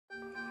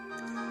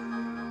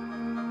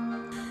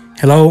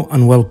Hello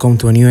and welcome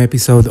to a new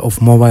episode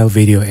of mobile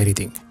video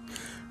editing.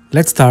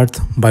 Let's start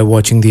by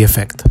watching the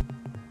effect.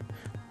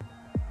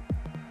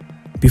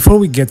 Before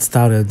we get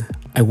started,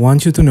 I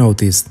want you to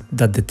notice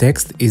that the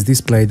text is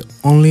displayed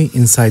only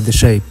inside the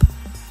shape,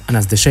 and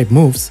as the shape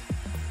moves,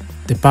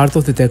 the part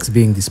of the text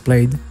being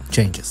displayed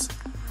changes.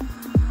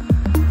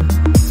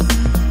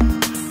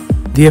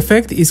 The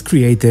effect is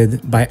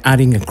created by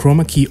adding a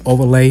chroma key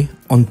overlay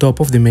on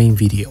top of the main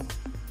video.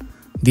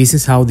 This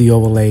is how the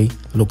overlay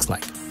looks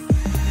like.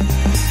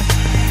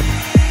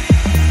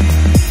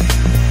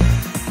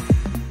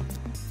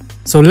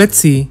 So let's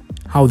see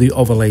how the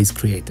overlay is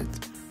created.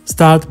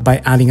 Start by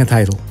adding a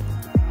title.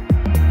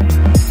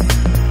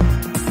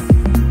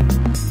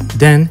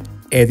 Then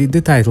edit the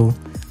title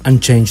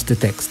and change the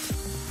text.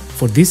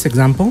 For this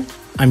example,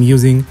 I'm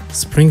using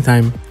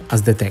Springtime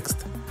as the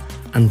text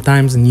and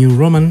Times New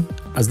Roman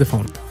as the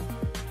font.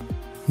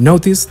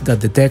 Notice that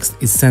the text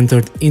is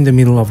centered in the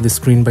middle of the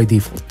screen by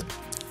default.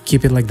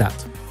 Keep it like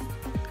that.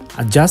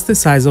 Adjust the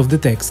size of the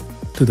text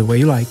to the way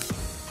you like,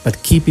 but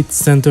keep it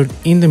centered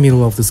in the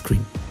middle of the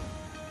screen.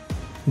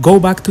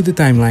 Go back to the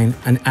timeline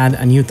and add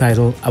a new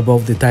title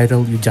above the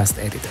title you just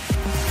edited.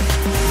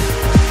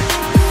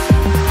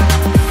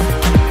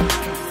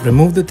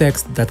 Remove the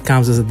text that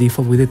comes as a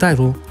default with the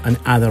title and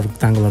add a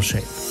rectangular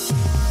shape.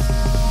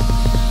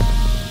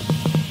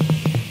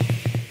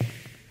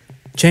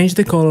 Change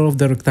the color of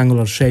the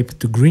rectangular shape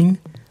to green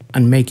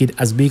and make it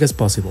as big as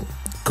possible,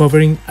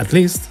 covering at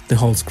least the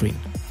whole screen.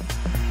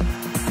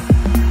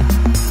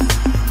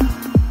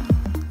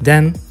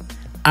 Then,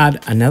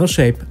 add another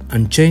shape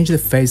and change the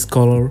face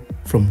color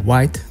from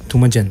white to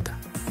magenta.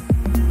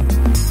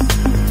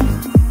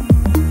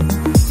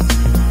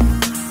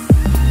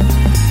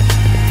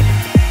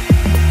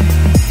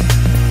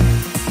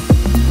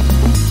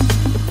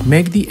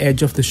 Make the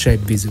edge of the shape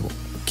visible.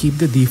 Keep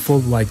the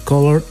default white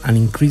color and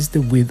increase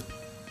the width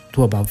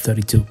to about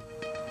 32.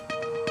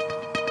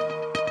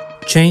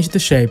 Change the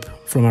shape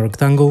from a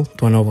rectangle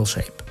to an oval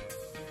shape.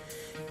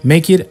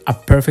 Make it a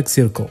perfect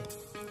circle.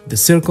 The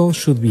circle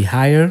should be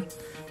higher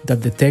than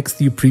the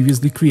text you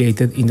previously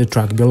created in the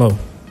track below.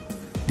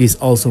 This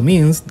also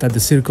means that the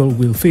circle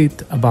will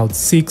fit about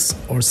 6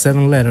 or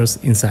 7 letters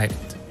inside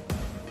it.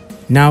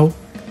 Now,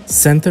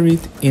 center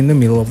it in the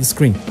middle of the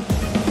screen.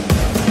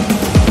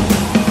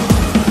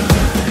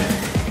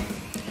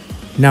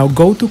 Now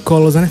go to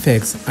Colors and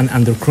Effects and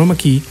under Chroma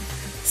key,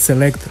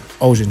 select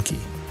Ocean key.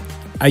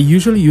 I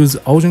usually use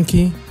Ocean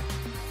key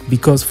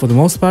because for the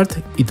most part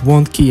it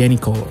won't key any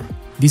color.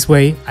 This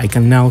way I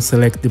can now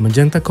select the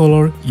magenta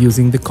color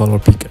using the color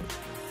picker.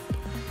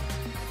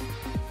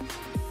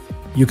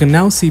 You can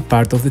now see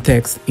part of the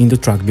text in the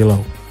track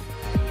below.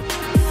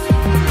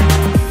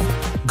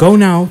 Go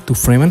now to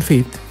Frame and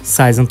Fit,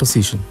 Size and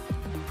Position.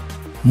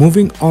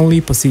 Moving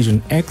only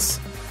position X,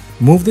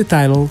 move the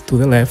title to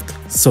the left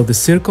so the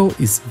circle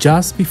is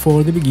just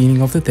before the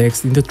beginning of the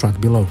text in the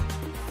track below.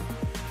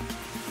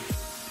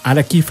 Add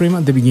a keyframe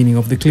at the beginning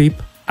of the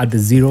clip at the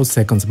 0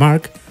 seconds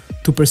mark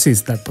to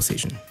persist that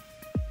position.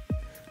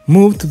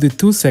 Move to the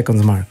 2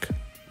 seconds mark.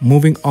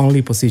 Moving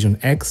only position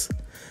X,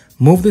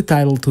 move the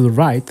title to the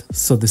right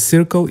so the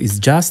circle is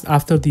just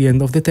after the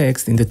end of the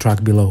text in the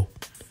track below.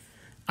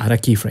 Add a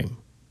keyframe.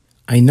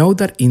 I know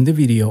that in the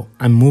video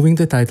I'm moving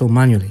the title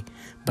manually,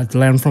 but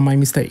learn from my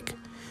mistake.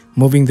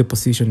 Moving the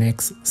position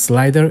X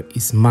slider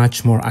is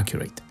much more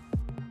accurate.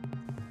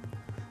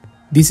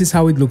 This is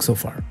how it looks so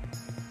far.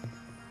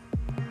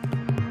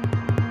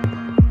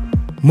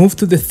 Move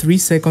to the 3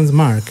 seconds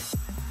mark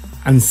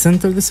and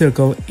center the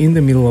circle in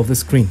the middle of the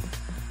screen.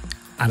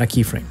 Add a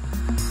keyframe.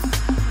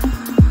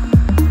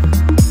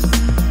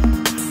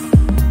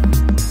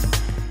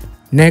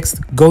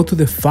 Next, go to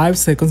the 5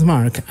 seconds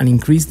mark and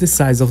increase the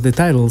size of the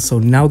title so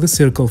now the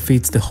circle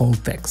fits the whole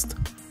text.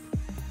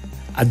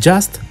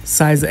 Adjust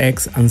size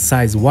X and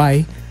size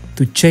Y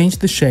to change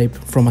the shape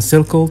from a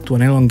circle to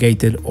an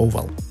elongated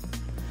oval.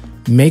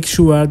 Make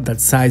sure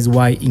that size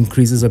Y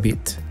increases a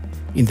bit.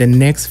 In the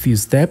next few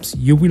steps,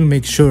 you will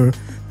make sure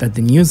that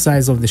the new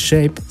size of the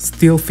shape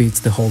still fits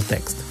the whole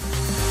text.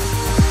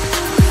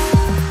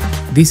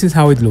 This is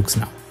how it looks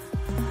now.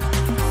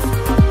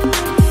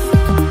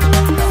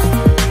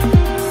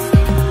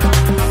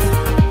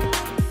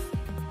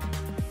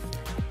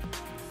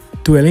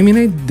 To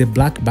eliminate the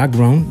black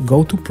background,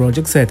 go to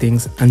Project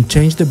Settings and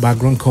change the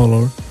background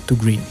color to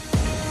green.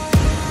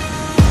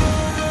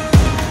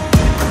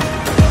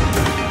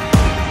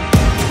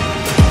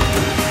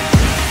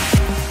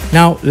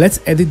 Now let's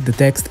edit the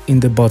text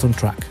in the bottom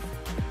track.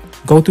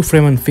 Go to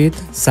Frame and Fit,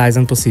 Size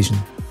and Position.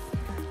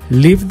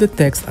 Leave the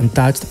text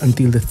untouched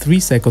until the 3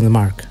 seconds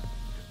mark.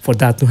 For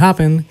that to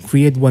happen,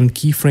 create one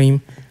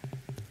keyframe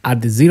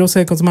at the 0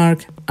 seconds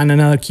mark and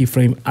another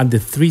keyframe at the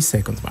 3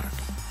 seconds mark.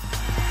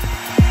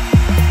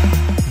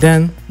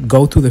 Then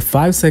go to the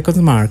 5 seconds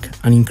mark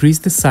and increase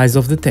the size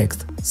of the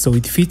text so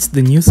it fits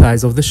the new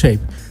size of the shape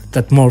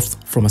that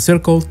morphed from a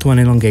circle to an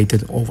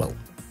elongated oval.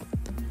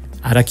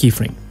 Add a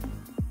keyframe.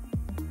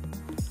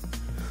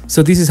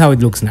 So this is how it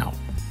looks now.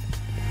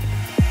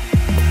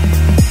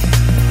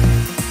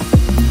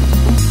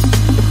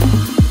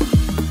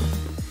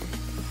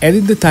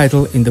 Edit the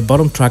title in the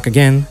bottom track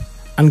again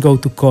and go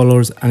to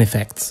Colors and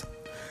Effects.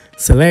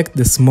 Select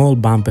the small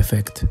bump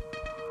effect.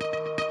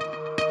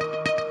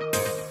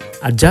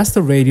 Adjust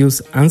the radius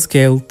and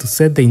scale to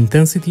set the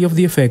intensity of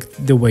the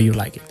effect the way you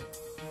like it.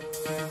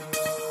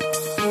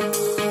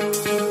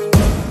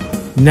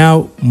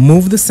 Now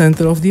move the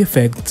center of the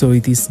effect so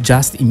it is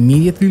just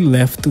immediately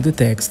left to the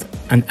text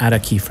and add a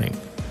keyframe.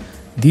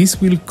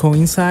 This will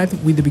coincide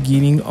with the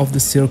beginning of the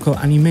circle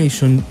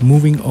animation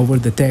moving over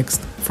the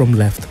text from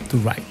left to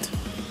right.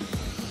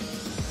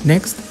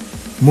 Next,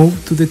 move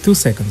to the 2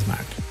 seconds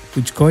mark,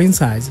 which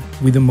coincides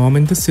with the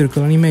moment the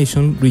circle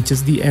animation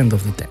reaches the end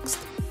of the text.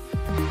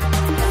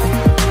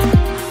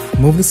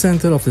 Move the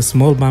center of the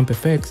small bump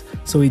effect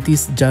so it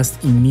is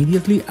just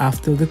immediately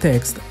after the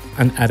text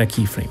and add a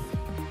keyframe.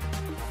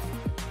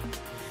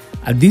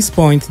 At this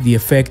point, the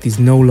effect is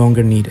no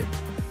longer needed,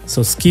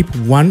 so skip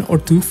 1 or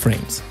 2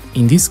 frames,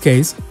 in this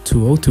case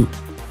 202.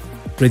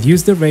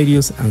 Reduce the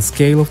radius and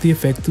scale of the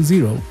effect to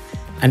 0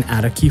 and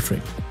add a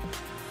keyframe.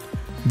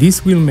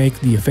 This will make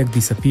the effect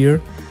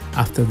disappear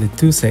after the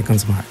 2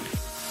 seconds mark.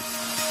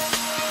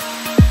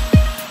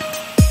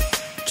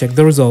 Check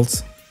the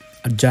results,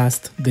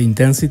 adjust the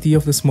intensity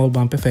of the small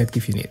bump effect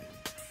if you need.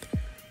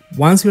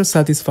 Once you are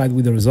satisfied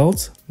with the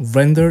results,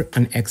 render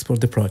and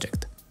export the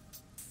project.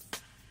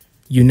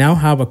 You now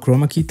have a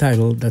chroma key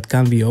title that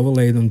can be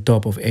overlaid on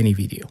top of any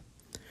video.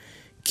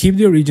 Keep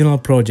the original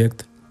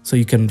project so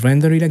you can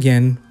render it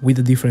again with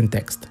a different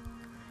text.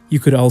 You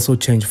could also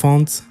change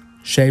fonts,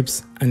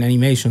 shapes and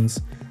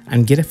animations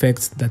and get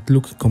effects that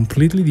look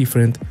completely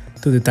different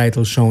to the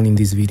title shown in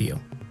this video.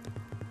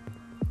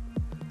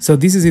 So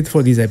this is it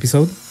for this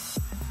episode.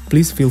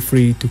 Please feel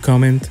free to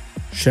comment,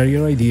 share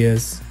your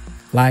ideas,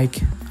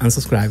 like and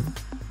subscribe.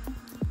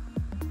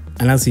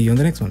 And I'll see you on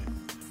the next one.